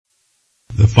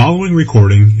The following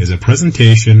recording is a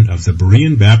presentation of the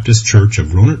Berean Baptist Church of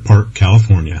Rohnert Park,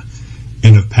 California,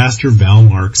 and of Pastor Val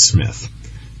Mark Smith.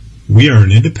 We are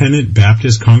an independent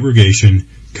Baptist congregation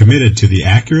committed to the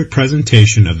accurate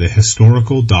presentation of the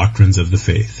historical doctrines of the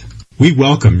faith. We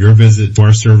welcome your visit to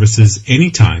our services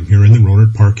anytime here in the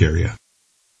Rohnert Park area.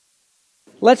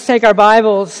 Let's take our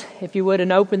Bibles, if you would,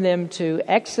 and open them to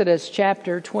Exodus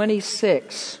chapter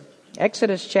 26.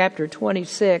 Exodus chapter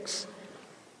 26.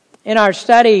 In our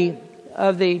study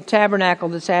of the tabernacle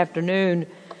this afternoon,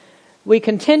 we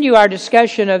continue our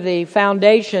discussion of the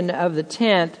foundation of the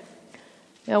tent.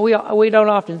 Now, we don't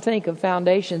often think of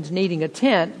foundations needing a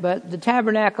tent, but the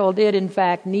tabernacle did in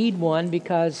fact need one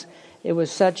because it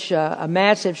was such a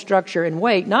massive structure in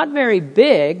weight. Not very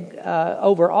big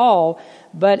overall,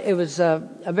 but it was a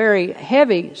very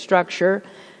heavy structure.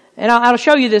 And I'll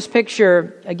show you this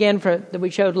picture again that we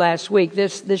showed last week.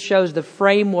 This shows the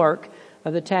framework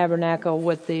of the tabernacle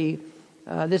with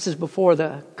this is before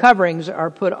the coverings are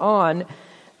put on.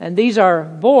 And these are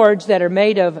boards that are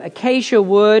made of acacia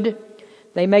wood.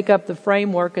 They make up the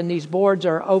framework, and these boards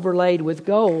are overlaid with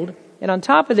gold. And on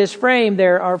top of this frame,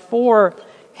 there are 4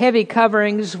 heavy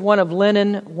coverings, one of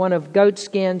linen, one of goat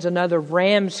skins, another of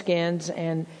ram skins,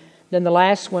 and then the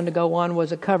last one to go on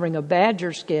was a covering of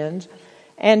badger skins.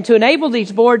 And to enable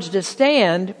these boards to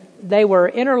stand, they were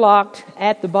interlocked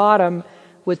at the bottom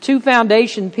with 2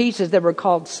 foundation pieces that were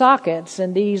called sockets,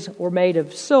 and these were made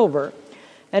of silver.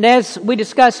 And as we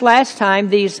discussed last time,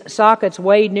 these sockets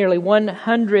weighed nearly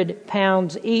 100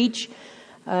 pounds each,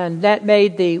 and that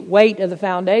made the weight of the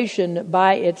foundation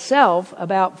by itself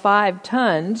about 5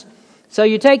 tons. So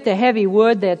you take the heavy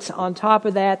wood that's on top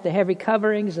of that, the heavy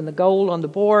coverings and the gold on the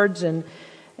boards, and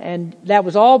that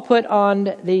was all put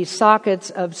on the sockets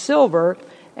of silver,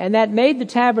 and that made the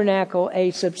tabernacle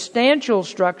a substantial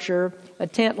structure, a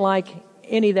tent like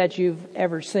any that you've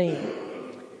ever seen.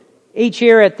 Each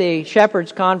year at the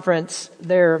Shepherds Conference,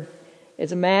 there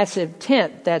is a massive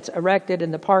tent that's erected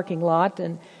in the parking lot,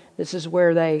 and this is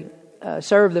where they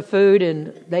serve the food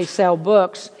and they sell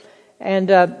books. And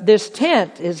this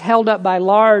tent is held up by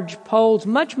large poles,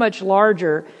 much, much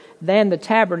larger than the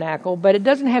tabernacle, but it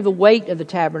doesn't have the weight of the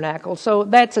tabernacle. So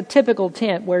that's a typical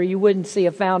tent where you wouldn't see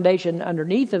a foundation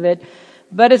underneath of it.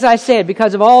 But as I said,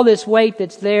 because of all this weight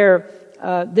that's there,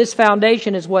 this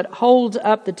foundation is what holds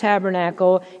up the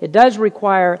tabernacle. It does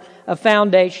require a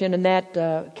foundation, and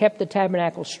that kept the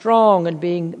tabernacle strong and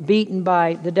being beaten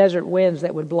by the desert winds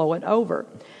that would blow it over.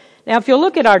 Now, if you'll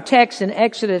look at our text in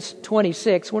Exodus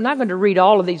 26, we're not going to read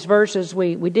all of these verses.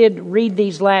 We did read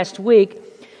these last week,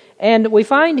 and we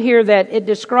find here that it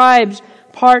describes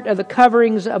part of the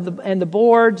coverings and the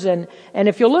boards, and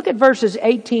if you look at verses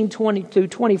 18, 20 to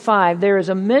 25, there is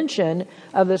a mention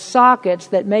of the sockets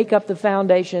that make up the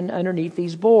foundation underneath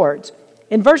these boards.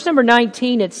 In verse number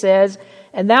 19 it says,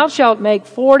 "And thou shalt make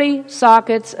 40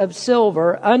 sockets of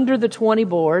silver under the 20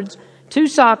 boards, 2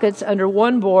 sockets under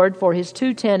one board for his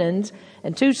 2 tenons,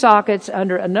 and 2 sockets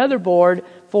under another board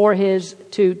for his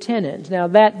 2 tenons." Now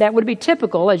that would be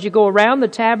typical as you go around the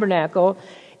tabernacle.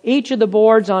 Each of the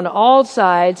boards on all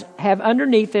sides have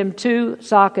underneath them 2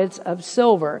 sockets of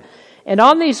silver. And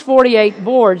on these 48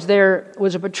 boards, there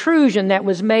was a protrusion that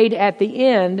was made at the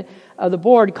end of the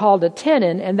board called a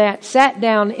tenon, and that sat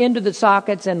down into the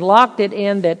sockets and locked it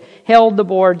in, that held the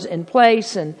boards in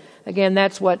place. And again,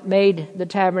 that's what made the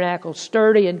tabernacle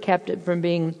sturdy and kept it from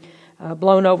being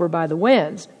blown over by the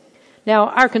winds. Now,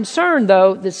 our concern,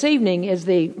 though, this evening is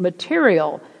the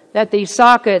material that these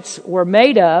sockets were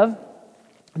made of.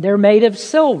 They're made of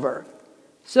silver.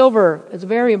 Silver is a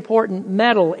very important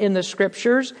metal in the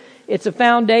Scriptures. It's a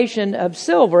foundation of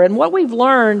silver. And what we've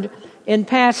learned in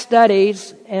past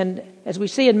studies, and as we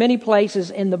see in many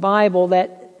places in the Bible,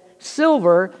 that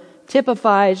silver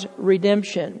typifies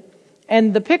redemption.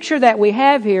 And the picture that we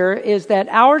have here is that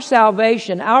our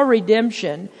salvation, our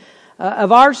redemption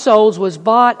of our souls was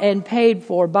bought and paid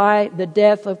for by the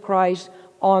death of Christ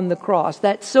on the cross.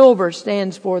 That silver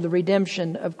stands for the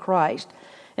redemption of Christ.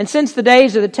 And since the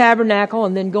days of the tabernacle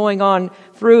and then going on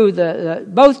through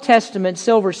both testaments,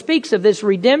 silver speaks of this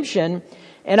redemption.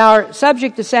 And our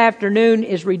subject this afternoon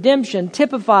is redemption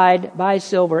typified by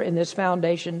silver in this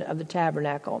foundation of the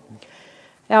tabernacle.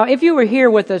 Now, if you were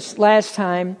here with us last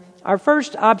time, our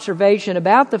first observation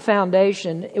about the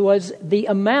foundation was the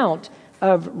amount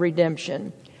of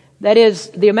redemption. That is,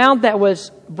 the amount that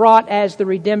was brought as the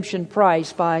redemption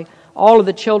price by all of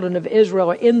the children of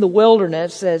Israel in the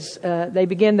wilderness as they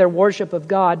begin their worship of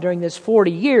God during this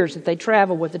 40 years that they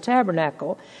travel with the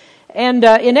tabernacle. And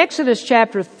in Exodus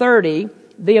chapter 30,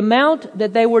 the amount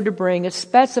that they were to bring is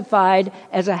specified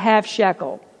as a half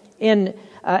shekel. In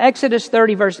Exodus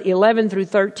 30, verse 11 through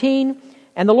 13.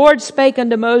 And the Lord spake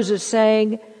unto Moses,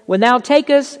 saying, When thou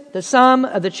takest the sum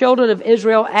of the children of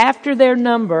Israel after their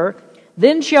number,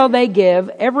 then shall they give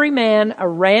every man a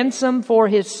ransom for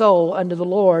his soul unto the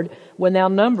Lord when thou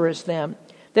numberest them,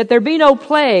 that there be no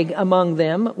plague among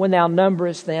them when thou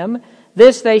numberest them.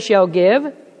 This they shall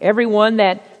give, every one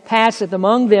that passeth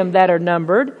among them that are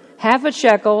numbered, half a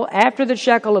shekel after the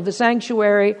shekel of the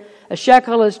sanctuary. A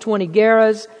shekel is 20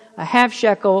 gerahs. A half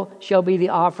shekel shall be the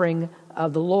offering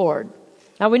of the Lord.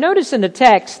 Now we notice in the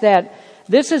text that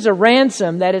this is a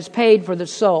ransom that is paid for the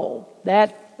soul.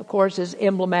 That, of course, is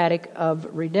emblematic of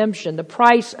redemption, the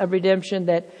price of redemption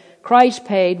that Christ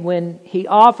paid when He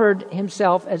offered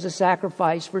Himself as a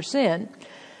sacrifice for sin.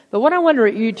 But what I want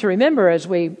you to remember as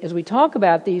we talk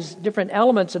about these different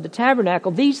elements of the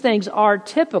tabernacle, these things are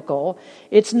typical.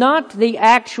 It's not the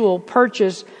actual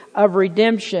purchase of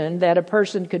redemption that a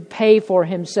person could pay for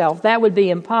himself. That would be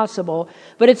impossible.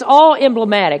 But it's all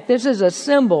emblematic. This is a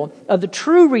symbol of the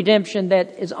true redemption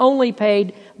that is only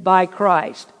paid by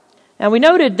Christ. Now we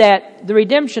noted that the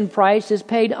redemption price is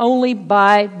paid only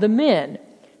by the men.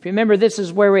 If you remember, this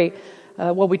is where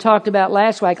what we talked about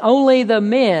last week. Only the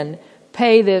men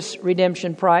pay this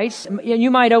redemption price.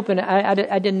 You might open,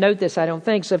 I didn't note this, I don't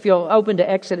think, so if you'll open to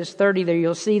Exodus 30 there,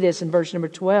 you'll see this in verse number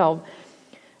 12.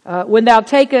 When thou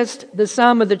takest the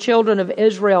sum of the children of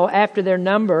Israel after their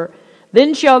number,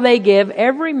 then shall they give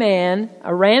every man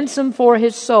a ransom for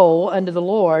his soul unto the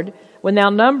Lord when thou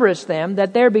numberest them,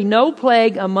 that there be no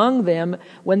plague among them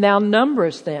when thou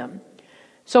numberest them.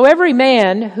 So every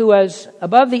man who was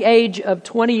above the age of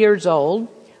 20 years old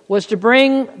was to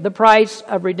bring the price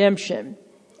of redemption.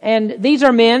 And these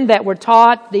are men that were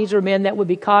taught. These are men that would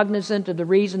be cognizant of the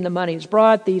reason the money is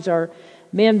brought. These are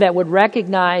men that would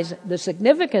recognize the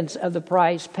significance of the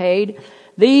price paid.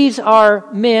 These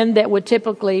are men that would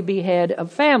typically be head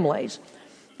of families.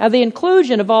 Now, the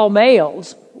inclusion of all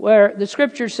males, where the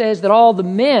Scripture says that all the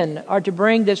men are to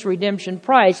bring this redemption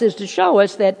price, is to show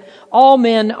us that all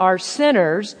men are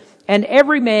sinners and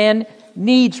every man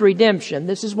needs redemption.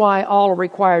 This is why all are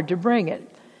required to bring it.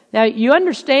 Now, you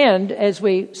understand, as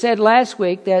we said last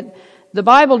week, that the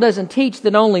Bible doesn't teach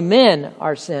that only men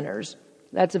are sinners.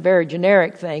 That's a very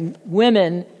generic thing.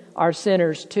 Women are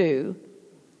sinners too.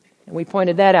 And we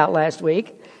pointed that out last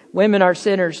week. Women are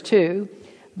sinners too.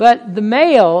 But the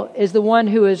male is the one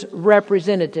who is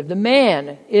representative. The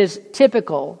man is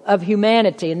typical of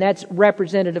humanity, and that's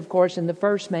represented, of course, in the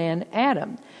first man,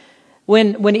 Adam.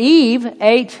 When Eve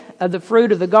ate of the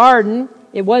fruit of the garden,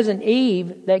 it wasn't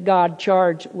Eve that God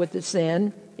charged with the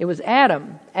sin. It was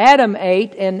Adam. Adam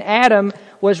ate, and Adam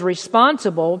was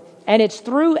responsible, and it's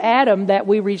through Adam that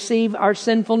we receive our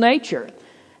sinful nature.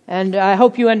 And I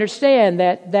hope you understand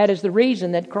that that is the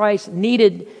reason that Christ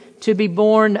needed to be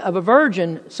born of a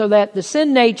virgin, so that the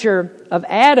sin nature of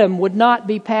Adam would not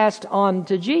be passed on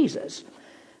to Jesus.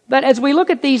 But as we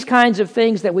look at these kinds of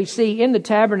things that we see in the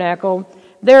tabernacle,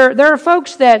 there are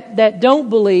folks that don't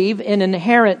believe in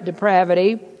inherent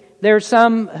depravity. There are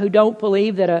some who don't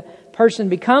believe that a person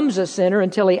becomes a sinner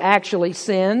until he actually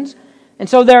sins. And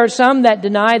so there are some that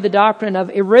deny the doctrine of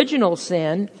original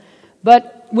sin.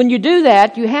 But when you do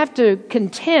that, you have to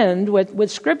contend with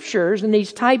scriptures and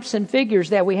these types and figures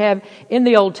that we have in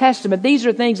the Old Testament. These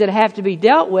are things that have to be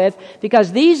dealt with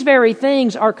because these very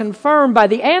things are confirmed by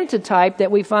the antitype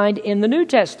that we find in the New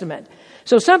Testament.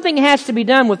 So something has to be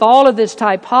done with all of this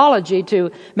typology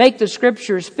to make the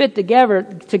scriptures fit together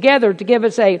to give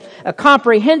us a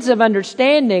comprehensive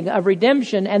understanding of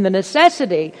redemption and the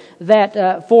necessity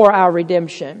that for our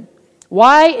redemption.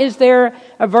 Why is there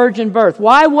a virgin birth?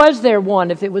 Why was there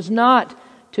one if it was not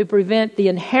to prevent the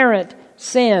inherent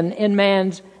sin in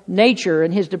man's nature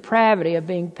and his depravity of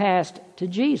being passed to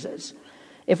Jesus?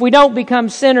 If we don't become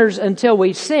sinners until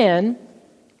we sin,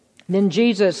 then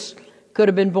Jesus could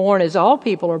have been born as all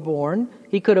people are born.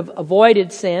 He could have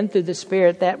avoided sin through the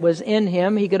Spirit that was in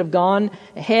him. He could have gone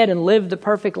ahead and lived the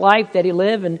perfect life that he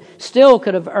lived and still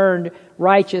could have earned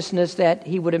righteousness that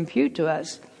he would impute to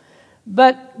us.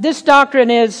 But this doctrine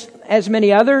is, as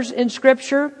many others in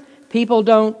Scripture, people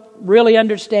don't really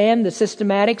understand the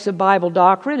systematics of Bible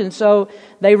doctrine, and so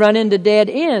they run into dead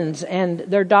ends and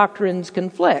their doctrines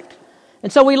conflict.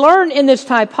 And so we learn in this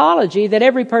typology that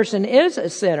every person is a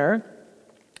sinner,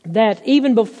 that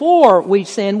even before we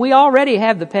sin, we already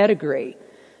have the pedigree.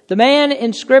 The man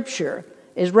in Scripture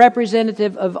is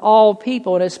representative of all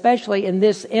people, and especially in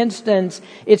this instance,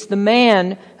 it's the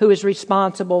man who is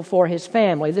responsible for his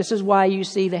family. This is why you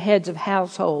see the heads of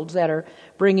households that are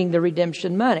bringing the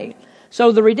redemption money.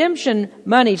 So the redemption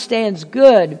money stands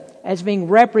good as being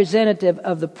representative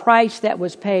of the price that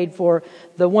was paid for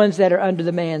the ones that are under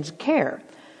the man's care.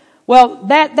 Well,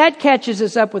 that catches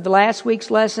us up with the last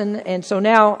week's lesson, and so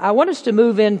now I want us to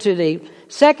move into the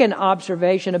second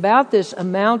observation about this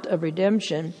amount of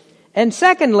redemption. And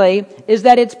secondly, is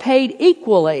that it's paid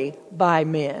equally by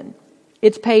men.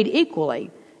 It's paid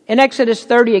equally. In Exodus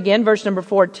 30 again, verse number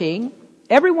 14,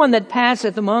 everyone that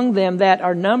passeth among them that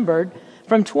are numbered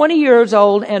from 20 years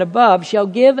old and above shall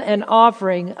give an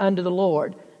offering unto the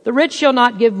Lord. The rich shall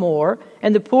not give more,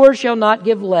 and the poor shall not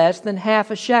give less than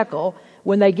half a shekel,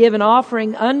 when they give an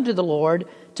offering unto the Lord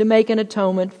to make an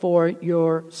atonement for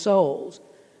your souls.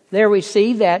 There we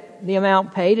see that the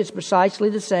amount paid is precisely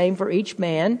the same for each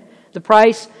man. The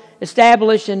price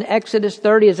established in Exodus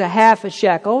 30 is a half a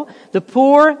shekel. The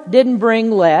poor didn't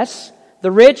bring less. The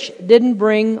rich didn't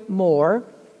bring more.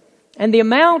 And the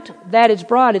amount that is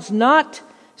brought is not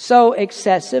so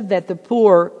excessive that the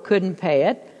poor couldn't pay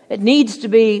it. It needs to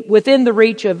be within the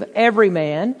reach of every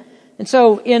man. And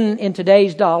so in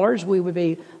today's dollars, we would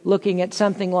be looking at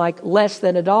something like less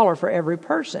than $1 for every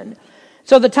person.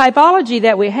 So the typology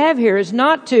that we have here is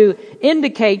not to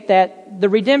indicate that the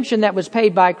redemption that was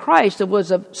paid by Christ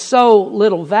was of so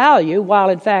little value, while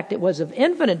in fact it was of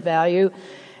infinite value.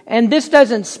 And this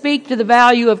doesn't speak to the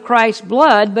value of Christ's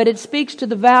blood, but it speaks to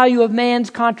the value of man's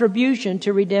contribution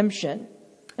to redemption.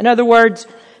 In other words,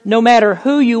 no matter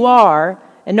who you are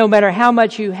and no matter how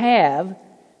much you have,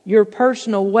 your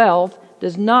personal wealth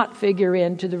does not figure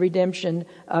into the redemption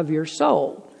of your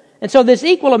soul. And so this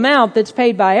equal amount that's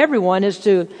paid by everyone is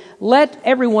to let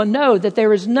everyone know that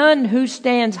there is none who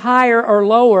stands higher or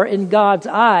lower in God's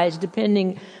eyes,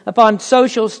 depending upon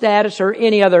social status or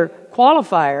any other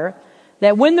qualifier,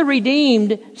 that when the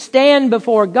redeemed stand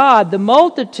before God, the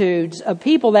multitudes of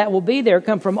people that will be there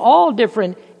come from all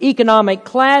different economic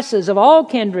classes of all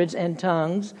kindreds and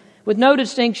tongues, with no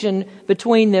distinction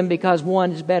between them because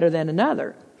one is better than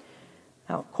another.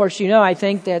 Now, of course, I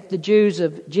think that the Jews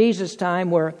of Jesus'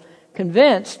 time were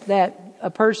convinced that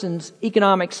a person's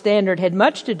economic standard had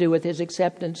much to do with his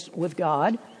acceptance with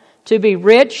God. To be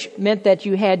rich meant that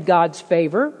you had God's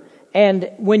favor.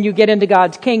 And when you get into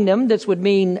God's kingdom, this would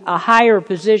mean a higher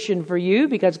position for you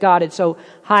because God had so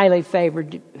highly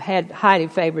favored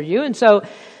you. And so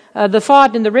the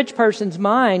thought in the rich person's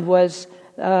mind was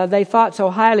they thought so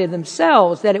highly of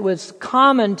themselves that it was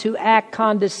common to act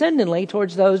condescendingly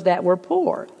towards those that were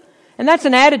poor. And that's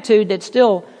an attitude that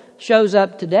still shows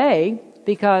up today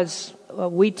because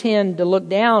we tend to look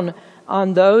down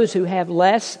on those who have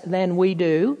less than we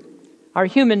do. Our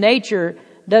human nature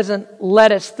doesn't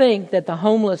let us think that the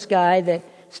homeless guy that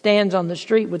stands on the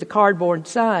street with a cardboard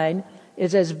sign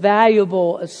is as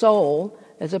valuable a soul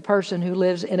as a person who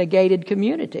lives in a gated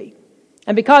community.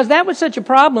 And because that was such a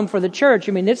problem for the church,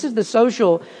 this is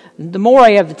the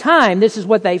mores of the time, this is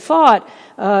what they thought,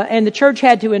 and the church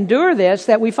had to endure this,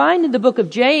 that we find in the book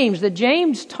of James, that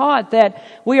James taught that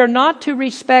we are not to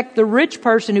respect the rich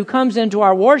person who comes into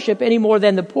our worship any more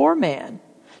than the poor man.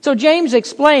 So James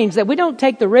explains that we don't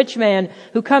take the rich man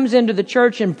who comes into the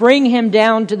church and bring him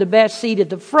down to the best seat at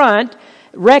the front,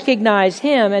 recognize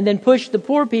him, and then push the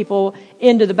poor people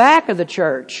into the back of the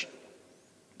church.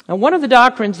 And one of the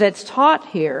doctrines that's taught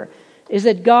here is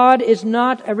that God is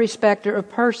not a respecter of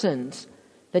persons,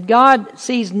 that God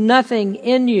sees nothing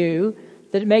in you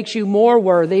that makes you more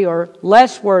worthy or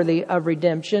less worthy of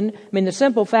redemption. The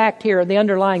simple fact here, the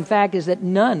underlying fact is that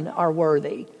none are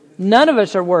worthy. None of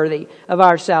us are worthy of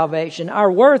our salvation.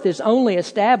 Our worth is only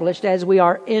established as we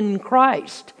are in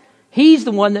Christ. He's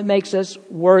the one that makes us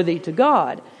worthy to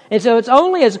God. And so it's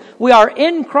only as we are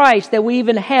in Christ that we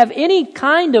even have any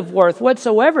kind of worth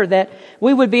whatsoever that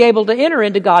we would be able to enter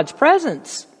into God's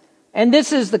presence. And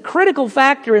this is the critical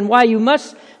factor in why you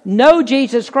must know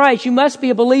Jesus Christ. You must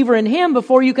be a believer in Him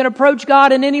before you can approach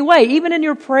God in any way, even in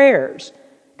your prayers.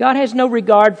 God has no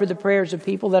regard for the prayers of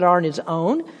people that aren't His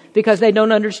own because they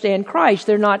don't understand Christ.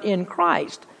 They're not in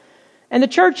Christ. And the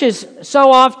church is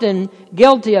so often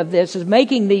guilty of this, is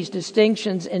making these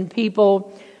distinctions in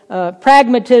people.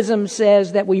 Pragmatism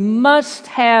says that we must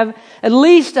have at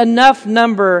least enough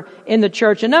number in the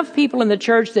church, enough people in the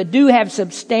church that do have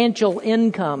substantial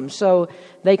income so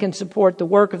they can support the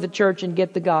work of the church and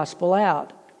get the gospel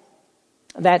out.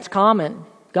 That's common.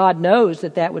 God knows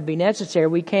that that would be necessary.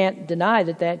 We can't deny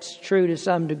that that's true to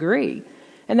some degree.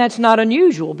 And that's not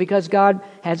unusual because God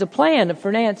has a plan of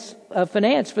finance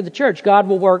for the church. God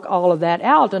will work all of that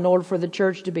out in order for the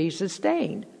church to be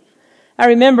sustained. I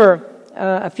remember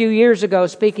a few years ago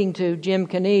speaking to Jim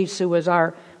Canese, who was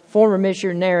our former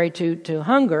missionary to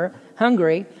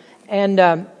Hungary,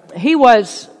 and he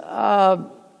was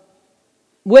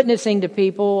witnessing to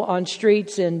people on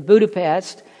streets in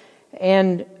Budapest,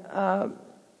 and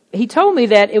he told me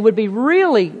that it would be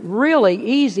really, really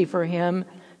easy for him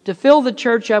to fill the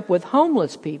church up with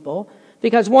homeless people,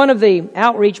 because one of the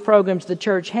outreach programs the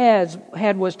church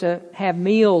had was to have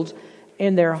meals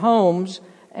in their homes,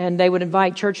 and they would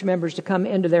invite church members to come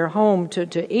into their home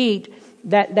to eat.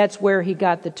 That's where he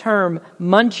got the term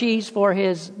munchies for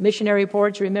his missionary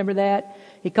reports. Remember that?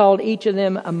 He called each of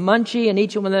them a munchie, and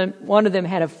each one of them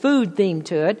had a food theme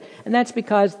to it. And that's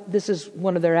because this is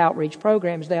one of their outreach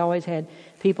programs. They always had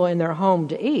people in their home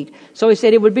to eat. So he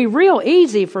said it would be real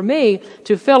easy for me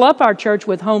to fill up our church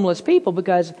with homeless people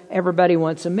because everybody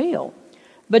wants a meal.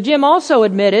 But Jim also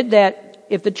admitted that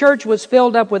if the church was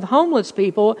filled up with homeless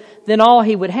people, then all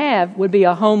he would have would be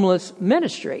a homeless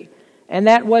ministry. And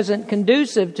that wasn't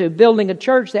conducive to building a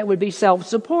church that would be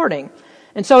self-supporting.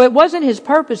 And so it wasn't his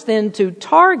purpose then to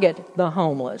target the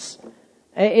homeless.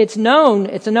 It's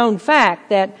a known fact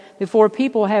that before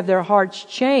people have their hearts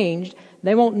changed,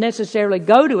 they won't necessarily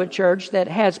go to a church that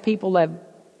has people of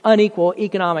unequal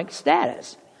economic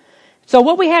status. So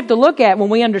what we have to look at when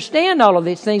we understand all of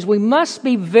these things, we must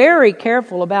be very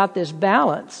careful about this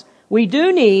balance. We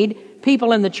do need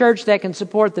people in the church that can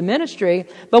support the ministry,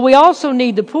 but we also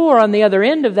need the poor on the other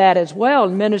end of that as well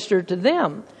and minister to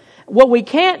them. What we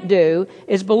can't do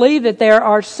is believe that there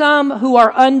are some who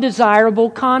are undesirable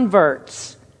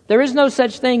converts. There is no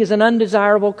such thing as an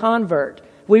undesirable convert.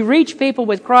 We reach people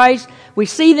with Christ, we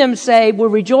see them saved, we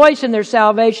rejoice in their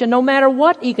salvation no matter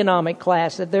what economic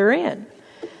class that they're in.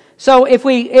 So if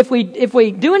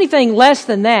we do anything less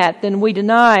than that, then we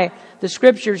deny the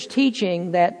Scripture's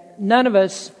teaching that none of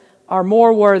us are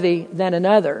more worthy than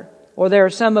another, or there are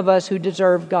some of us who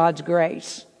deserve God's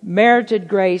grace. Merited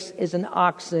grace is an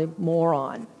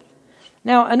oxymoron.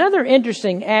 Now, another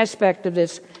interesting aspect of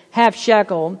this half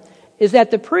shekel is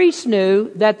that the priest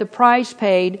knew that the price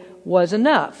paid was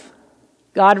enough.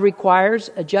 God requires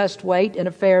a just weight and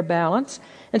a fair balance.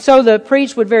 And so the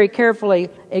priest would very carefully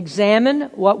examine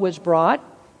what was brought.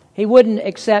 He wouldn't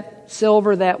accept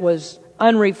silver that was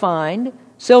unrefined,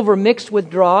 silver mixed with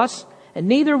dross, and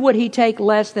neither would he take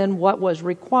less than what was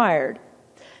required.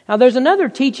 Now, there's another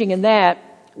teaching in that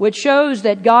which shows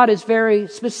that God is very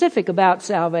specific about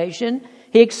salvation.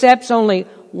 He accepts only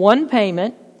one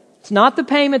payment. It's not the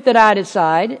payment that I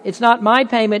decide. It's not my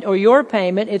payment or your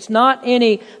payment. It's not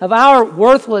any of our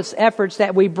worthless efforts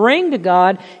that we bring to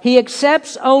God. He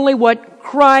accepts only what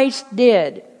Christ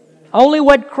did. Only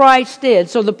what Christ did.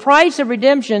 So the price of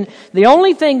redemption, the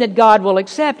only thing that God will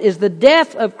accept is the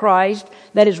death of Christ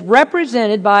that is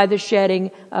represented by the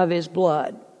shedding of His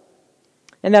blood.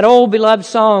 And that old beloved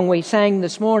song we sang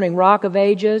this morning, Rock of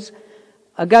Ages,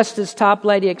 Augustus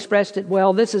Toplady expressed it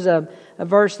well. This is a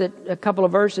couple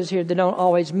of verses here that don't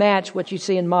always match what you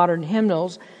see in modern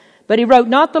hymnals. But he wrote,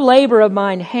 "Not the labor of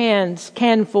mine hands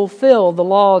can fulfill the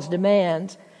law's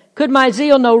demands. Could my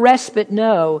zeal no respite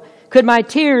know? Could my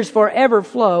tears forever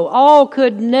flow? All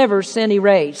could never sin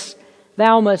erase.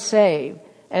 Thou must save,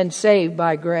 and save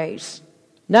by grace.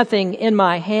 Nothing in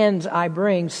my hands I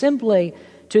bring, simply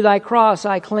to thy cross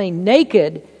I cling.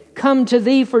 Naked, come to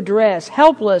thee for dress.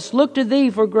 Helpless, look to thee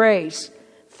for grace.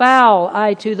 Foul,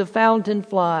 I to the fountain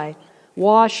fly.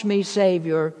 Wash me,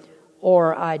 Savior,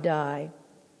 or I die."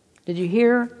 Did you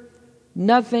hear?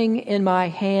 Nothing in my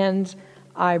hands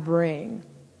I bring.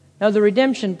 Now, the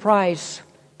redemption price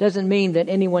doesn't mean that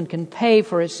anyone can pay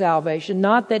for his salvation,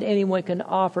 not that anyone can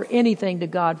offer anything to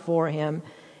God for him.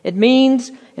 It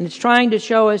means, and it's trying to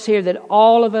show us here, that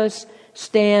all of us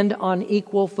stand on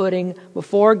equal footing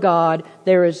before God.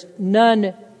 There is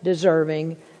none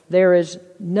deserving. There is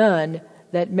none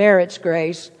that merits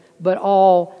grace, but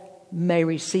all may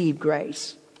receive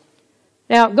grace.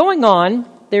 Now, going on,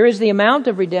 there is the amount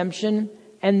of redemption,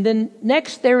 and then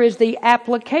next there is the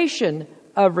application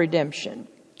of redemption.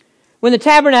 When the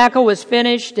tabernacle was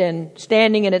finished and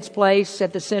standing in its place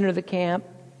at the center of the camp,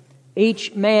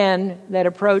 each man that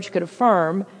approached could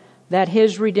affirm that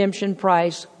his redemption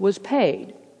price was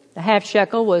paid. The half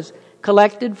shekel was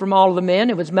collected from all of the men.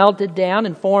 It was melted down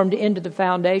and formed into the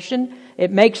foundation.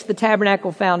 It makes the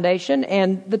tabernacle foundation,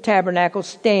 and the tabernacle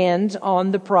stands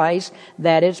on the price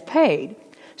that is paid.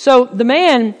 So the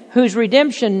man whose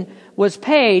redemption was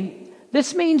paid,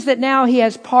 this means that now he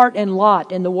has part and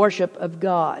lot in the worship of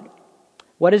God.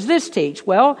 What does this teach?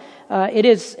 Well, it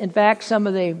is, in fact, some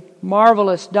of the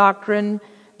marvelous doctrine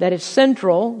that is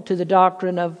central to the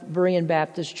doctrine of Berean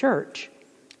Baptist Church.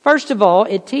 First of all,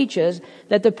 it teaches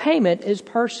that the payment is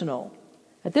personal.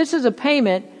 That this is a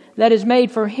payment that is made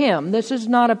for him. This is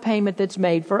not a payment that's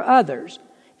made for others.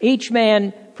 Each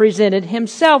man presented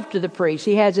himself to the priest.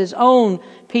 He has his own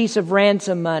piece of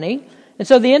ransom money. And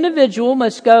so the individual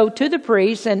must go to the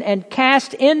priest and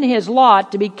cast in his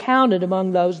lot to be counted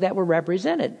among those that were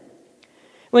represented.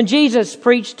 When Jesus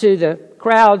preached to the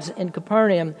crowds in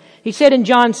Capernaum, he said in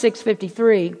John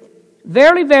 6:53,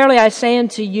 "Verily, verily, I say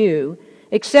unto you,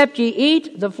 except ye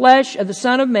eat the flesh of the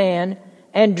Son of Man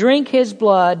and drink his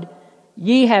blood,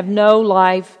 ye have no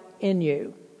life in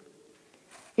you."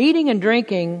 Eating and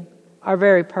drinking are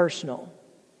very personal.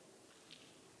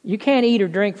 You can't eat or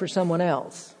drink for someone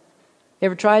else.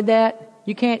 Ever tried that?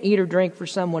 You can't eat or drink for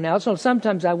someone else. So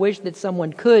sometimes I wish that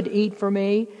someone could eat for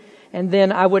me, and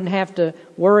then I wouldn't have to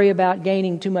worry about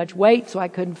gaining too much weight so I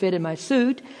couldn't fit in my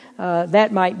suit.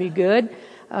 That might be good.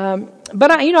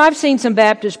 But I've seen some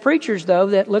Baptist preachers, though,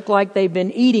 that look like they've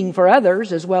been eating for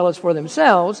others as well as for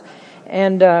themselves,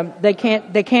 and they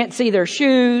can't see their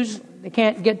shoes. They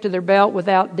can't get to their belt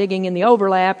without digging in the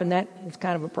overlap, and that is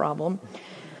kind of a problem.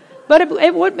 But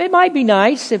it might be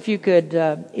nice if you could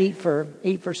eat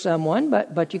for someone,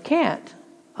 but you can't.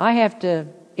 I have to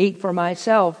eat for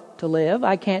myself to live.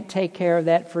 I can't take care of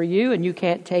that for you, and you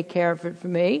can't take care of it for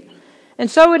me. And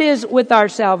so it is with our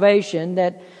salvation,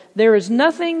 that there is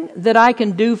nothing that I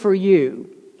can do for you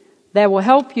that will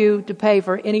help you to pay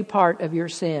for any part of your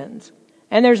sins.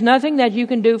 And there's nothing that you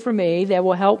can do for me that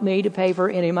will help me to pay for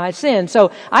any of my sins.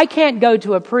 So I can't go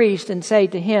to a priest and say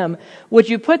to him, "Would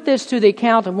you put this to the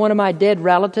account of one of my dead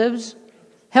relatives?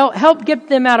 Help get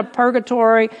them out of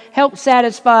purgatory. Help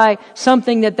satisfy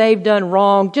something that they've done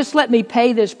wrong. Just let me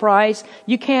pay this price."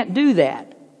 You can't do that.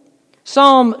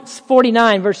 Psalm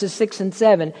 49 verses 6 and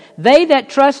 7. "They that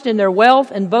trust in their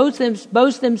wealth and boast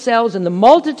themselves in the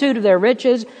multitude of their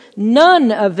riches,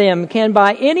 none of them can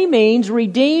by any means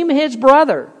redeem his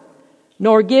brother,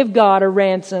 nor give God a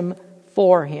ransom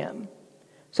for him."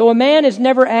 So a man is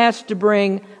never asked to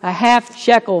bring a half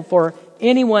shekel for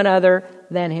anyone other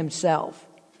than himself.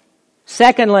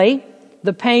 Secondly,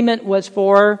 the payment was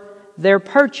for their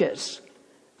purchase.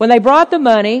 When they brought the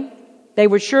money, they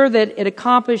were sure that it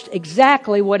accomplished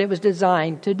exactly what it was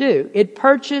designed to do. It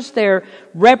purchased their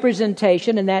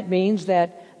representation, and that means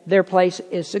that their place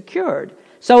is secured.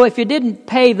 So if you didn't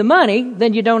pay the money,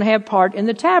 then you don't have part in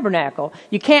the tabernacle.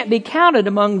 You can't be counted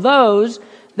among those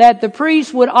that the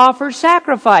priest would offer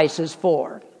sacrifices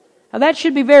for. Now that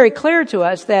should be very clear to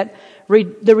us, that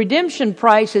the redemption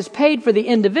price is paid for the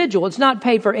individual. It's not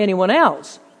paid for anyone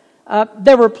else.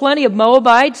 There were plenty of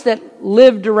Moabites that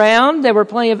lived around. There were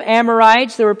plenty of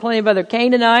Amorites. There were plenty of other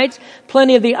Canaanites.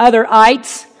 Plenty of the other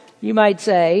ites, you might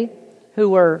say, who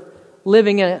were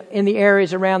living in the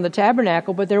areas around the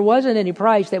tabernacle. But there wasn't any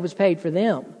price that was paid for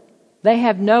them. They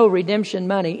have no redemption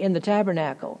money in the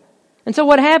tabernacle. And so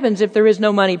what happens if there is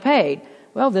no money paid?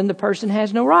 Well, then the person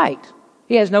has no right.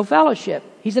 He has no fellowship.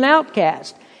 He's an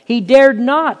outcast. He dared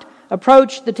not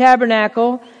approach the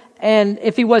tabernacle, and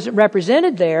if he wasn't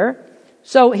represented there.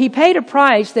 So he paid a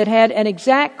price that had an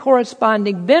exact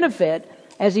corresponding benefit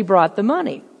as he brought the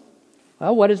money.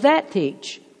 Well, what does that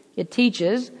teach? It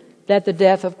teaches that the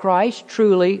death of Christ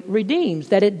truly redeems,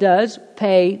 that it does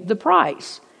pay the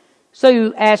price. So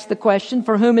you ask the question,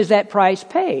 for whom is that price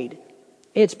paid?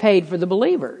 It's paid for the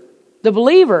believer. The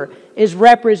believer is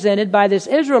represented by this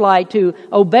Israelite who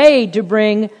obeyed to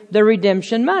bring the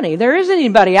redemption money. There isn't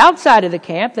anybody outside of the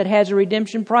camp that has a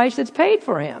redemption price that's paid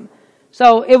for him.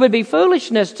 So it would be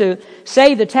foolishness to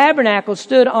say the tabernacle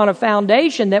stood on a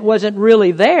foundation that wasn't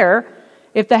really there.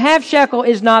 If the half shekel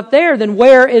is not there, then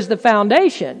where is the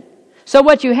foundation? So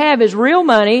what you have is real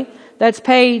money that's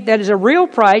paid, that is a real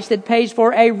price that pays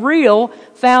for a real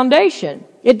foundation.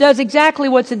 It does exactly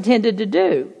what's intended to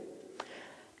do.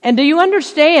 And do you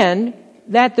understand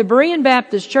that the Berean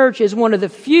Baptist Church is one of the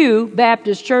few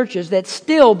Baptist churches that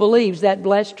still believes that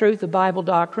blessed truth of Bible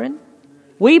doctrine?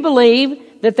 We believe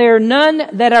that there are none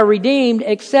that are redeemed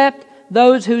except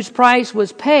those whose price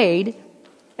was paid,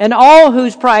 and all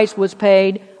whose price was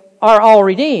paid are all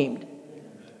redeemed.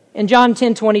 In John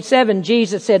 10:27,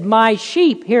 Jesus said, "My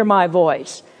sheep hear my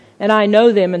voice, and I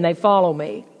know them, and they follow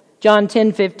me." John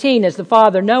 10:15, "As the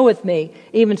Father knoweth me,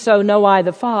 even so know I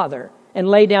the Father, and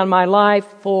lay down my life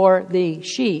for the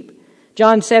sheep."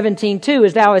 John 17:2,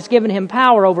 "As thou hast given him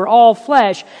power over all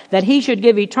flesh, that he should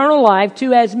give eternal life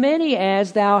to as many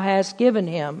as thou hast given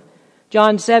him."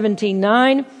 John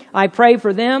 17:9, "I pray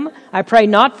for them, I pray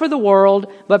not for the world,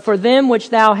 but for them which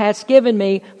thou hast given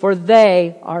me, for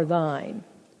they are thine."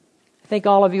 I think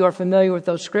all of you are familiar with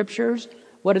those scriptures.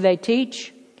 What do they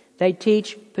teach? They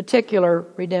teach particular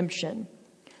redemption.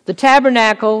 The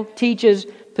tabernacle teaches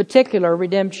particular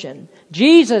redemption.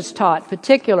 Jesus taught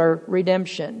particular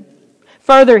redemption.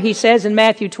 Further, he says in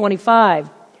Matthew 25,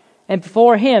 And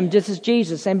before him, this is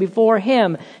Jesus, and before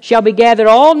him shall be gathered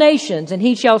all nations, and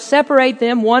he shall separate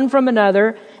them one from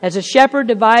another, as a shepherd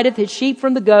divideth his sheep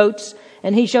from the goats.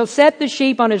 And he shall set the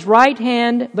sheep on his right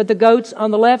hand, but the goats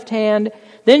on the left hand.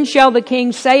 Then shall the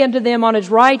king say unto them on his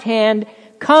right hand,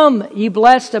 Come, ye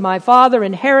blessed of my Father,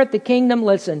 inherit the kingdom,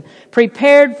 listen,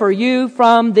 prepared for you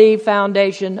from the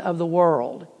foundation of the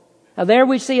world. Now there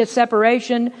we see a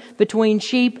separation between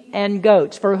sheep and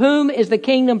goats. For whom is the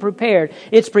kingdom prepared?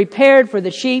 It's prepared for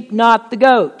the sheep, not the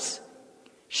goats.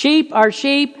 Sheep are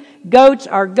sheep, goats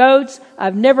are goats.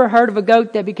 I've never heard of a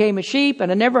goat that became a sheep,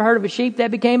 and I never heard of a sheep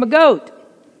that became a goat.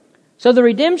 So the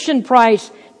redemption price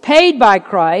paid by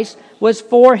Christ was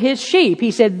for his sheep.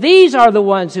 He said, these are the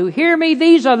ones who hear me,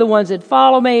 these are the ones that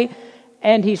follow me,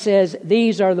 and he says,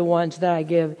 these are the ones that I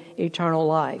give eternal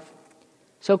life.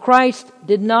 So Christ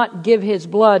did not give his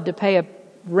blood to pay a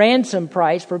ransom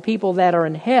price for people that are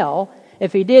in hell.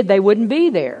 If he did, they wouldn't be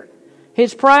there.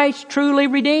 His price truly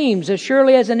redeems, as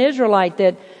surely as an Israelite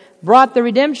that brought the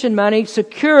redemption money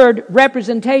secured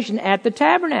representation at the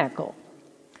tabernacle.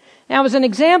 Now, as an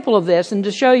example of this, and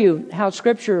to show you how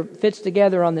Scripture fits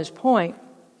together on this point,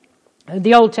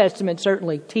 the Old Testament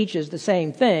certainly teaches the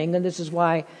same thing, and this is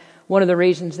why one of the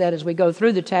reasons that as we go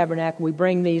through the tabernacle, we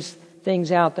bring these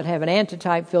things out that have an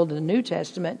antitype filled in the New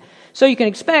Testament. So you can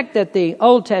expect that the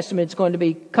Old Testament is going to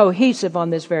be cohesive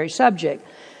on this very subject.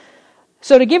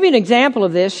 So to give you an example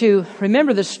of this, you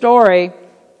remember the story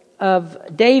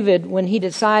of David when he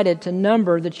decided to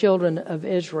number the children of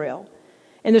Israel.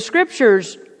 In the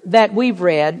Scriptures that we've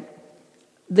read,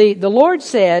 the Lord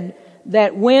said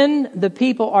that when the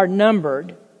people are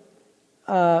numbered,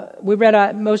 we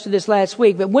read most of this last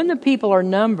week, but when the people are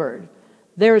numbered,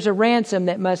 there is a ransom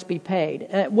that must be paid.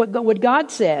 What God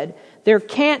said, there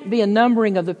can't be a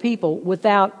numbering of the people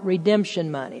without redemption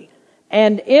money.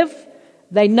 And if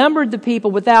they numbered the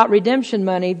people without redemption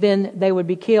money, then they would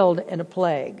be killed in a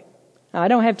plague. Now, I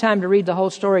don't have time to read the whole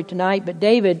story tonight, but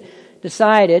David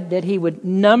decided that he would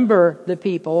number the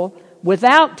people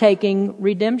without taking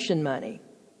redemption money.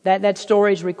 That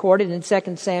story is recorded in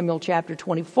 2 Samuel chapter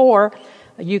 24.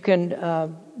 You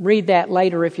can read that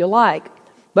later if you like.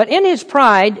 But in his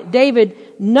pride, David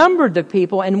numbered the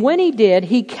people, and when he did,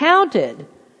 he counted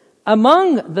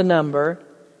among the number.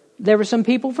 There were some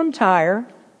people from Tyre.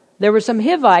 There were some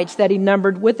Hivites that he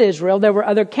numbered with Israel. There were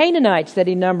other Canaanites that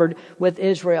he numbered with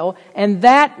Israel. And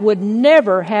that would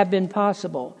never have been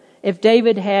possible if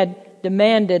David had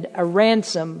demanded a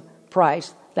ransom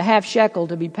price, the half shekel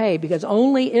to be paid, because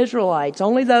only Israelites,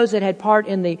 only those that had part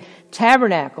in the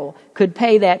tabernacle could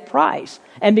pay that price.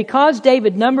 And because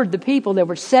David numbered the people, there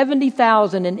were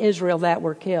 70,000 in Israel that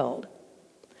were killed.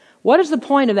 What is the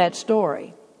point of that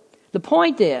story? The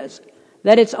point is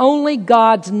that it's only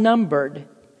God's numbered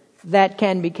that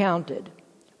can be counted.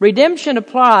 Redemption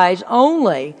applies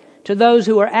only to those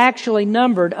who are actually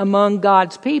numbered among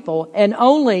God's people, and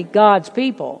only God's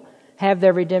people have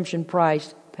their redemption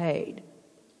price paid.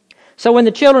 So when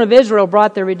the children of Israel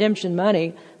brought their redemption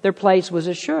money, their place was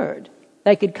assured.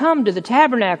 They could come to the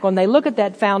tabernacle and they look at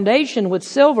that foundation with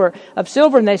silver,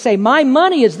 and they say, my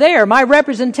money is there, my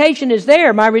representation is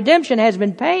there, my redemption has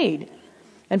been paid.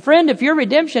 And friend, if your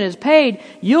redemption is paid,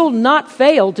 you'll not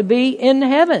fail to be in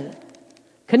heaven.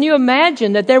 Can you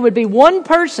imagine that there would be one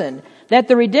person that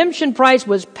the redemption price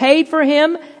was paid for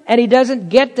him and he doesn't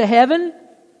get to heaven?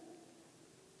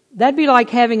 That'd be like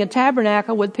having a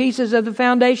tabernacle with pieces of the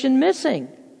foundation missing.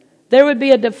 There would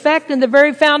be a defect in the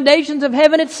very foundations of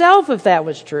heaven itself if that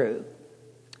was true.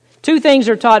 Two things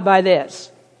are taught by this.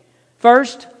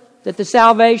 First, that the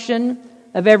salvation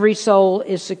of every soul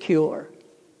is secure.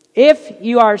 If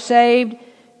you are saved,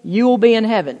 you will be in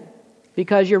heaven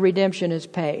because your redemption is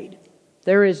paid.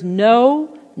 There is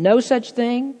no such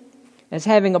thing as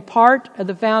having a part of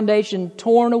the foundation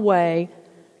torn away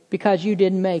because you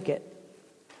didn't make it.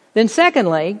 Then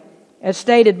secondly, as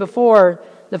stated before,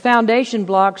 the foundation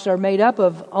blocks are made up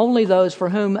of only those for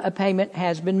whom a payment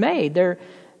has been made.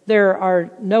 There are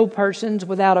no persons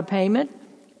without a payment,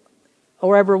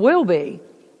 or ever will be,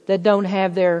 that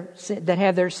have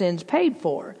their sins paid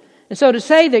for. And so to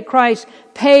say that Christ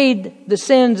paid the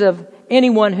sins of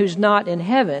anyone who's not in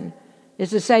heaven is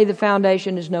to say the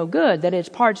foundation is no good, that it's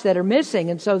parts that are missing,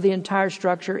 and so the entire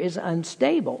structure is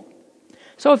unstable.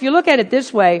 So if you look at it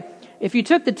this way, if you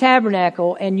took the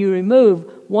tabernacle and you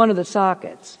remove one of the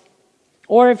sockets,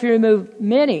 or if you remove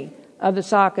many of the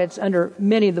sockets under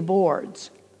many of the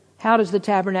boards, how does the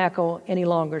tabernacle any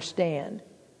longer stand?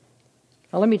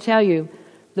 Now let me tell you,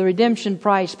 the redemption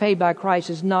price paid by Christ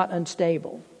is not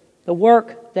unstable. The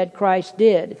work that Christ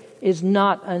did is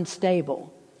not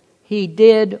unstable. He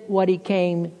did what he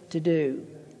came to do.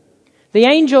 The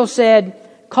angel said,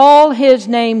 "Call his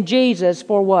name Jesus,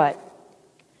 for what?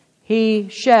 He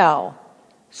shall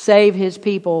save his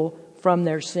people from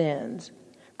their sins."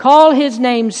 Call his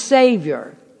name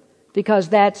Savior, because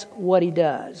that's what he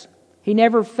does. He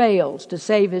never fails to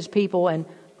save his people and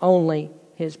only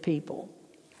his people.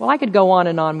 Well, I could go on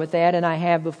and on with that, and I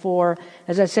have before.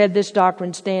 As I said, this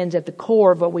doctrine stands at the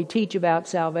core of what we teach about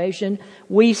salvation.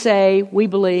 We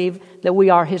believe that we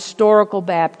are historical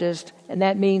Baptists, and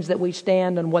that means that we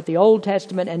stand on what the Old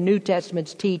Testament and New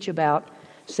Testaments teach about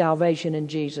salvation in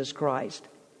Jesus Christ.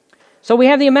 So we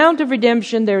have the amount of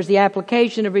redemption, there's the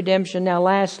application of redemption. Now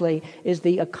lastly is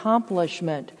the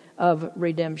accomplishment of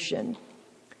redemption.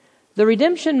 The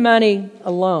redemption money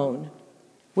alone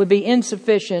would be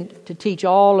insufficient to teach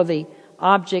all of the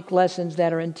object lessons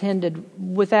that are intended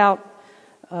without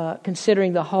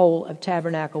considering the whole of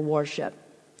tabernacle worship.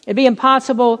 It'd be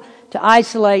impossible to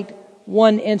isolate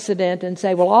one incident and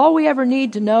say, well, all we ever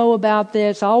need to know about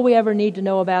this, all we ever need to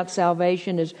know about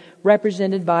salvation is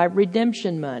represented by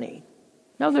redemption money.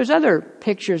 No, there's other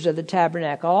pictures of the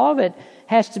tabernacle. All of it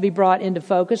has to be brought into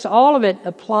focus. All of it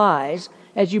applies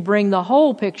as you bring the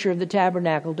whole picture of the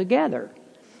tabernacle together.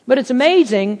 But it's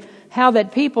amazing how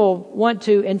that people want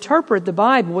to interpret the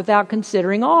Bible without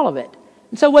considering all of it.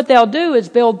 And so what they'll do is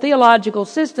build theological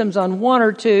systems on one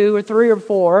or two or three or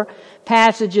four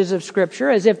passages of Scripture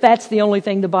as if that's the only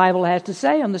thing the Bible has to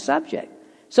say on the subject.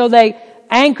 So they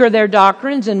anchor their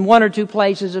doctrines in one or two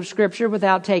places of Scripture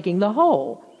without taking the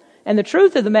whole. And the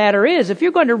truth of the matter is, if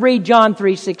you're going to read John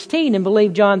 3:16 and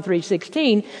believe John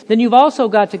 3:16, then you've also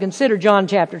got to consider John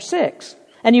chapter 6.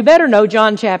 And you better know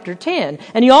John chapter 10.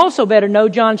 And you also better know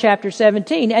John chapter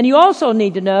 17. And you also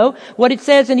need to know what it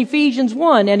says in Ephesians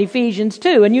 1 and Ephesians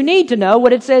 2. And you need to know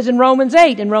what it says in Romans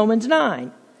 8 and Romans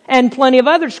 9. And plenty of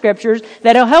other scriptures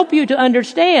that'll help you to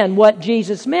understand what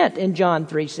Jesus meant in John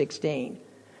 3:16.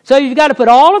 So you've got to put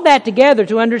all of that together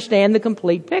to understand the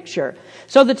complete picture.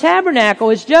 So the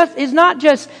tabernacle is not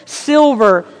just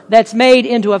silver that's made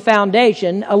into a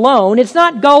foundation alone. It's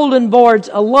not golden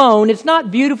boards alone. It's not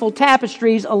beautiful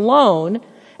tapestries alone.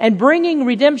 And bringing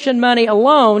redemption money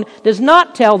alone does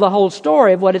not tell the whole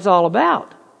story of what it's all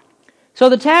about. So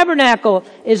the tabernacle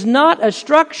is not a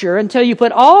structure until you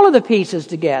put all of the pieces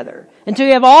together. Until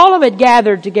you have all of it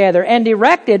gathered together and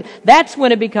erected, that's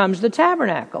when it becomes the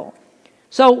tabernacle.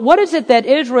 So what is it that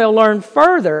Israel learned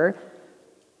further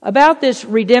about this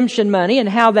redemption money and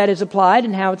how that is applied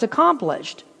and how it's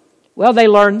accomplished? Well, they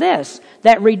learned this,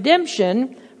 that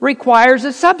redemption requires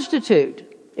a substitute.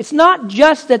 It's not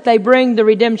just that they bring the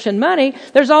redemption money,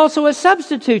 there's also a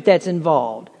substitute that's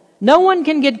involved. No one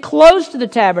can get close to the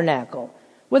tabernacle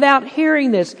without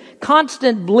hearing this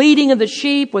constant bleating of the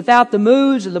sheep, without the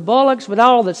moos of the bullocks,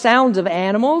 without all the sounds of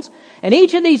animals. And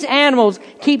each of these animals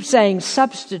keeps saying,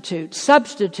 substitute,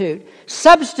 substitute,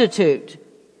 substitute.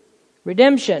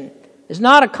 Redemption is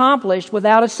not accomplished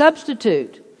without a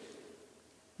substitute.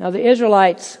 Now the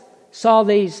Israelites saw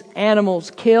these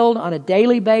animals killed on a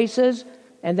daily basis,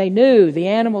 and they knew the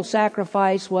animal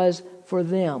sacrifice was for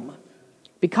them.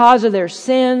 Because of their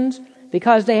sins,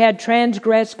 because they had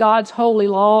transgressed God's holy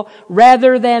law,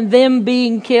 rather than them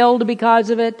being killed because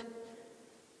of it,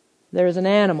 there is an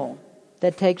animal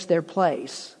that takes their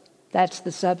place. That's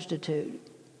the substitute.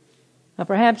 Now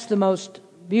perhaps the most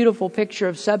beautiful picture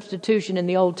of substitution in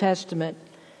the Old Testament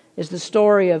is the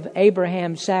story of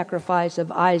Abraham's sacrifice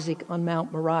of Isaac on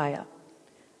Mount Moriah.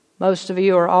 Most of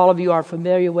you or all of you are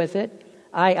familiar with it.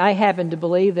 I happen to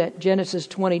believe that Genesis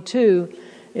 22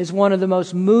 is one of the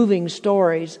most moving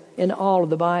stories in all of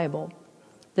the Bible.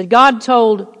 That God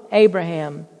told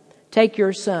Abraham, take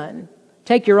your son,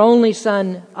 take your only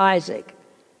son Isaac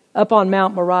up on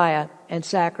Mount Moriah and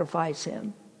sacrifice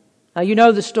him. Now you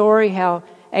know the story, how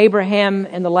Abraham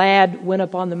and the lad went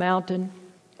up on the mountain.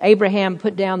 Abraham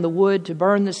put down the wood to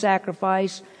burn the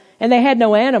sacrifice, and they had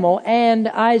no animal, and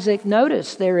Isaac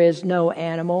noticed there is no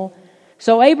animal.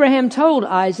 So Abraham told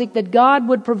Isaac that God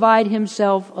would provide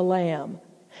himself a lamb.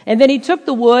 And then he took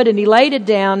the wood and he laid it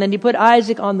down and he put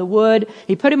Isaac on the wood.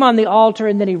 He put him on the altar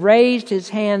and then he raised his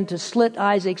hand to slit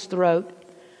Isaac's throat.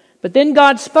 But then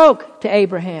God spoke to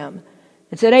Abraham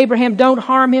and said, Abraham, don't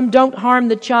harm him, don't harm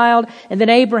the child. And then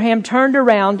Abraham turned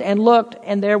around and looked,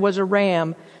 and there was a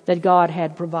ram that God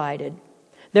had provided.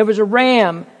 There was a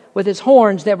ram with his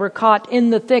horns that were caught in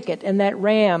the thicket, and that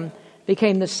ram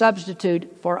became the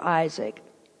substitute for Isaac.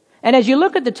 And as you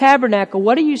look at the tabernacle,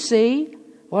 what do you see?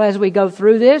 Well, as we go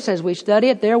through this, as we study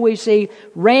it, there we see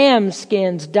ram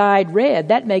skins dyed red.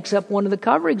 That makes up one of the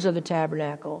coverings of the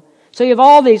tabernacle. So you have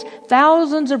all these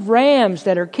thousands of rams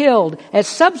that are killed as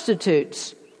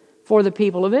substitutes for the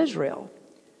people of Israel.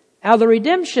 How the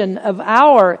redemption of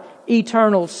our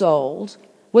eternal souls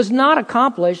was not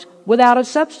accomplished without a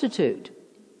substitute.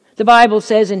 The Bible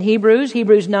says in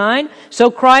Hebrews 9, "So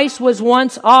Christ was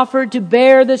once offered to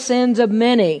bear the sins of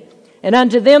many, and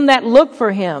unto them that look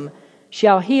for him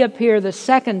shall he appear the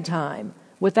second time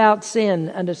without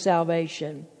sin unto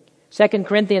salvation." 2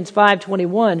 Corinthians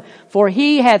 5:21, "For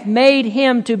he hath made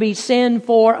him to be sin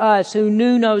for us who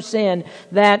knew no sin,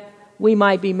 that we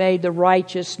might be made the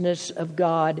righteousness of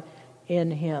God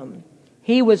in him."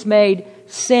 He was made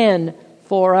sin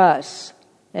for us.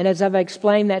 And as I've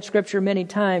explained that scripture many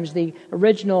times, the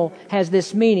original has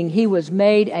this meaning. He was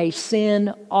made a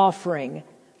sin offering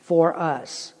for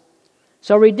us.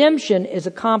 So redemption is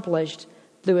accomplished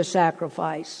through a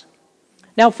sacrifice.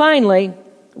 Now finally,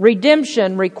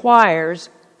 redemption requires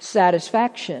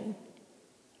satisfaction.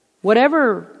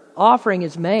 Whatever offering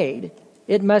is made,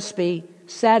 it must be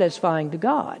satisfying to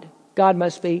God. God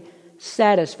must be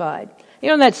satisfied. You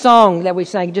know, that song that we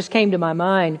sang, it just came to my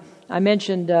mind. I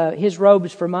mentioned His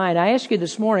Robes for Mine. I asked you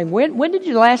this morning, when did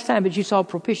you last time that you saw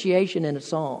propitiation in a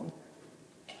song?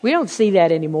 We don't see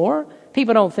that anymore.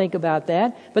 People don't think about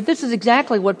that. But this is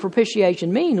exactly what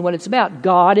propitiation means, what it's about.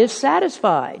 God is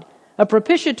satisfied. A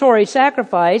propitiatory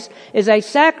sacrifice is a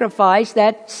sacrifice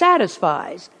that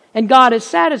satisfies. And God is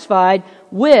satisfied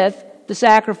with the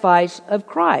sacrifice of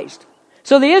Christ.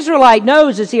 So the Israelite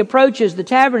knows as he approaches the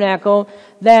tabernacle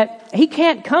that he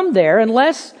can't come there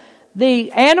unless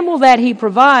the animal that he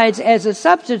provides as a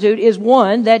substitute is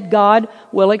one that God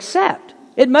will accept.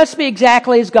 It must be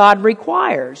exactly as God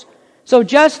requires. So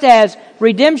just as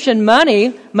redemption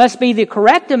money must be the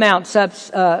correct amount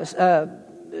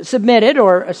submitted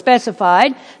or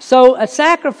specified, so a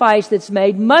sacrifice that's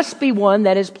made must be one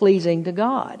that is pleasing to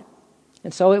God.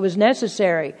 And so it was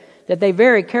necessary that they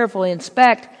very carefully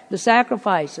inspect the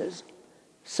sacrifices.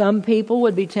 Some people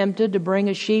would be tempted to bring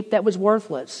a sheep that was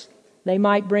worthless. They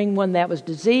might bring one that was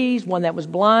diseased, one that was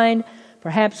blind,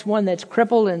 perhaps one that's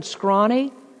crippled and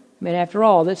scrawny. I mean, after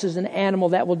all, this is an animal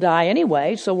that will die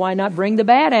anyway, so why not bring the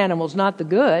bad animals, not the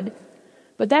good?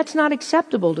 But that's not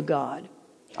acceptable to God.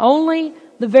 Only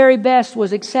the very best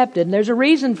was accepted, and there's a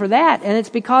reason for that, and it's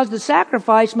because the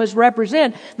sacrifice must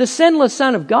represent the sinless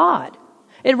Son of God.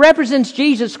 It represents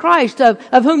Jesus Christ,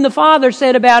 of whom the Father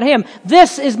said about him,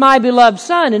 "This is my beloved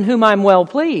Son, in whom I'm well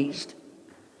pleased."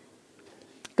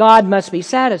 God must be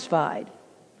satisfied.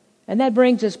 And that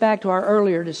brings us back to our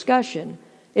earlier discussion.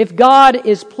 If God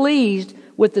is pleased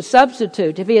with the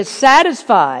substitute, if He is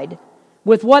satisfied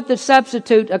with what the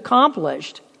substitute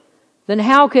accomplished, then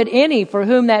how could any for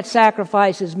whom that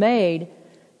sacrifice is made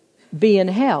be in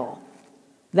hell?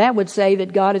 That would say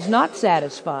that God is not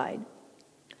satisfied.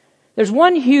 There's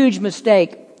one huge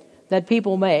mistake that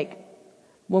people make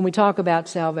when we talk about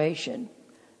salvation.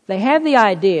 They have the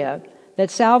idea that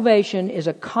salvation is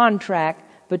a contract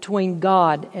between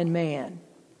God and man.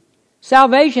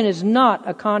 Salvation is not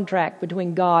a contract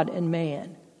between God and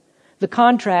man. The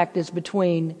contract is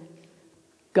between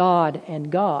God and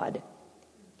God.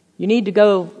 You need to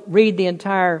go read the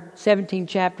entire 17th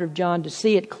chapter of John to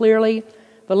see it clearly.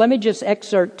 But let me just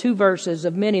excerpt 2 verses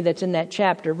of many that's in that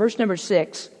chapter. Verse number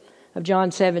 6 of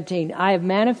John 17. "I have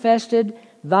manifested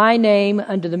thy name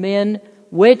unto the men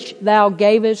which thou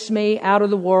gavest me out of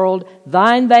the world.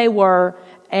 Thine they were,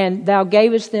 and thou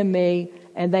gavest them me,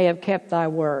 and they have kept thy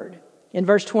word." In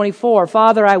verse 24,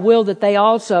 "Father, I will that they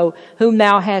also, whom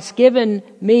thou hast given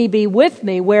me, be with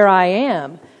me where I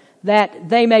am, that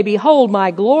they may behold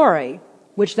my glory,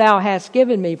 which thou hast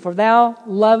given me, for thou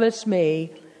lovest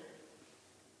me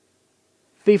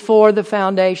before the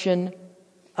foundation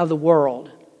of the world."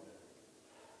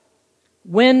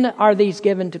 When are these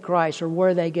given to Christ, or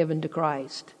were they given to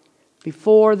Christ?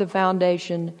 Before the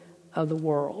foundation of the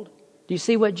world. Do you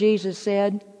see what Jesus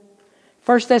said?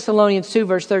 1 Thessalonians 2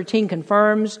 verse 13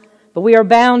 confirms, "But we are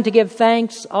bound to give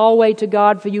thanks always to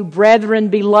God for you, brethren,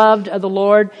 beloved of the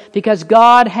Lord, because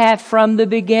God hath from the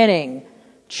beginning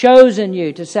chosen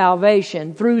you to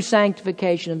salvation through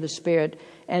sanctification of the Spirit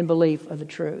and belief of the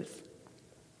truth."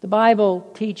 The Bible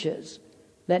teaches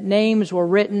that names were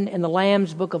written in the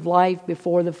Lamb's Book of Life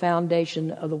before the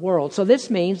foundation of the world. So this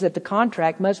means that the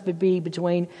contract must be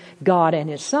between God and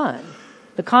His Son.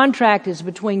 The contract is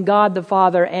between God the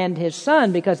Father and His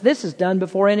Son, because this is done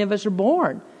before any of us are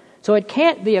born. So it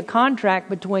can't be a contract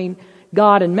between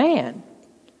God and man.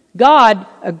 God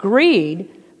agreed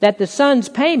that the Son's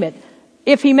payment,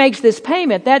 if He makes this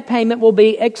payment, that payment will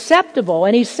be acceptable.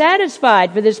 And He's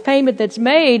satisfied for this payment that's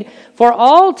made for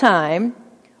all time,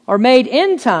 or made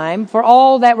in time for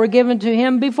all that were given to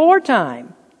Him before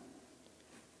time.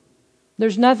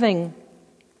 There's nothing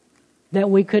that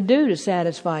we could do to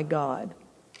satisfy God.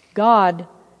 God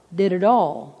did it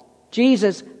all.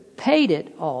 Jesus paid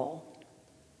it all.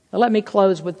 Now let me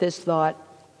close with this thought.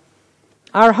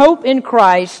 Our hope in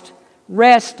Christ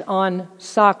rests on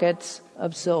sockets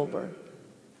of silver.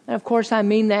 And of course, I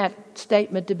mean that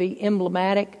statement to be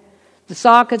emblematic. The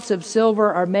sockets of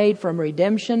silver are made from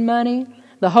redemption money.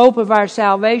 The hope of our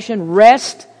salvation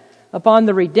rests upon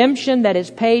the redemption that is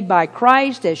paid by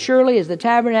Christ, as surely as the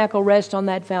tabernacle rests on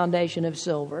that foundation of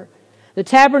silver. The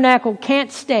tabernacle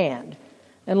can't stand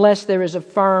unless there is a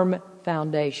firm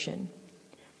foundation.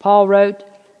 Paul wrote,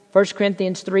 1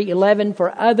 Corinthians 3:11,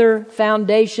 "For other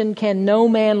foundation can no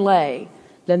man lay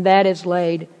than that is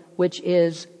laid, which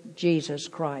is Jesus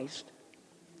Christ."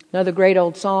 Another great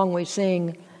old song we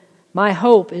sing, "My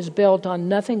hope is built on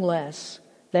nothing less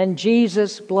than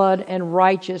Jesus' blood and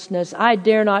righteousness. I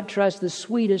dare not trust the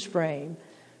sweetest frame,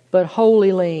 but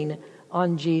wholly lean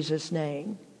on Jesus'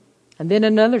 name." And then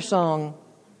another song,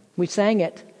 we sang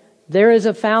it, "There is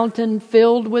a fountain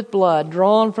filled with blood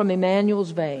drawn from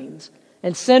Emmanuel's veins,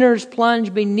 and sinners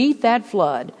plunge beneath that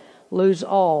flood, lose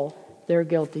all their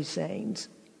guilty stains."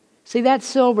 See, that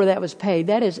silver that was paid,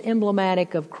 that is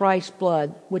emblematic of Christ's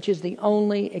blood, which is the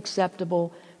only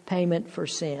acceptable payment for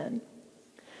sin.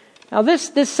 Now,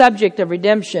 this subject of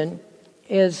redemption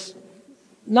is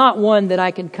not one that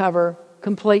I can cover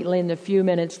completely in the few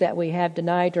minutes that we have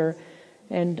tonight,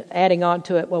 and adding on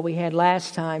to it what we had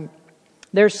last time.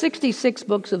 There are 66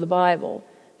 books of the Bible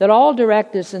that all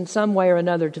direct us in some way or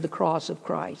another to the cross of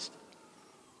Christ.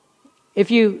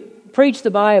 If you preach the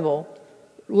Bible,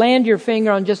 land your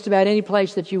finger on just about any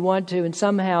place that you want to, and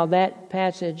somehow that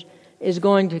passage is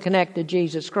going to connect to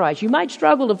Jesus Christ. You might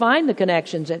struggle to find the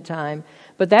connections at times,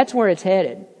 but that's where it's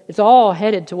headed. It's all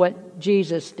headed to what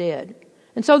Jesus did.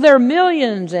 And so there are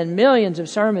millions and millions of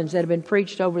sermons that have been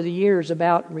preached over the years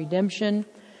about redemption.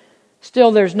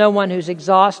 Still, there's no one who's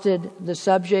exhausted the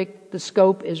subject. The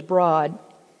scope is broad.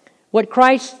 What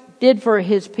Christ did for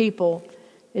His people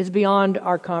is beyond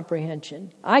our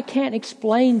comprehension. I can't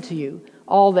explain to you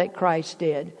all that Christ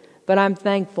did, but I'm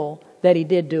thankful that He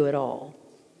did do it all.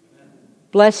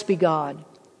 Blessed be God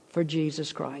for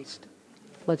Jesus Christ.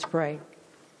 Let's pray.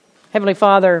 Heavenly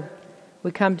Father,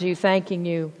 we come to You thanking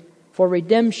You for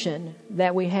redemption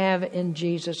that we have in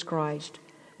Jesus Christ.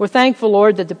 We're thankful,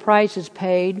 Lord, that the price is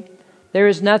paid. There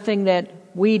is nothing that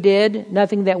we did,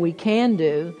 nothing that we can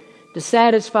do to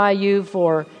satisfy You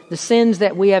for the sins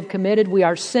that we have committed. We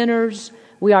are sinners.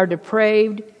 We are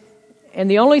depraved.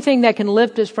 And the only thing that can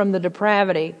lift us from the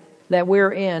depravity that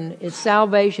we're in is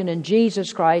salvation in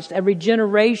Jesus Christ, a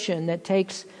regeneration that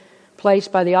takes place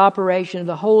by the operation of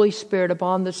the Holy Spirit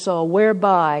upon the soul,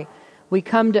 whereby we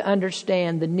come to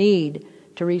understand the need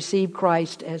to receive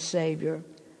Christ as Savior.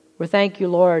 We thank You,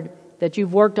 Lord, that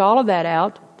You've worked all of that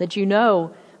out, that You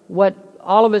know what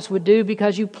all of us would do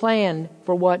because You planned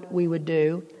for what we would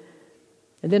do.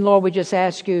 And then, Lord, we just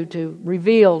ask You to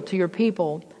reveal to Your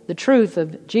people the truth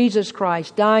of Jesus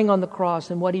Christ dying on the cross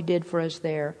and what He did for us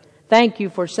there. Thank You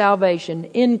for salvation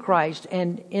in Christ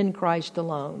and in Christ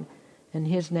alone. In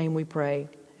His name we pray.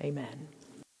 Amen.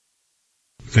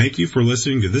 Thank you for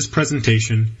listening to this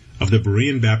presentation of the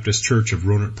Berean Baptist Church of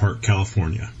Rohnert Park,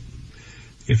 California.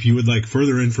 If you would like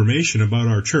further information about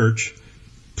our church,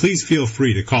 please feel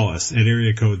free to call us at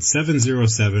area code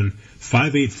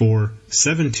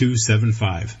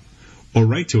 707-584-7275 or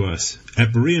write to us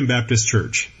at Berean Baptist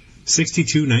Church,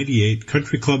 6298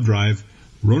 Country Club Drive,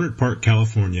 Rohnert Park,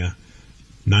 California,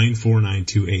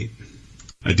 94928.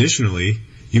 Additionally,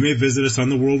 you may visit us on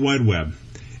the World Wide Web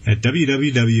at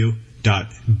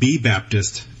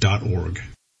www.bbaptist.org.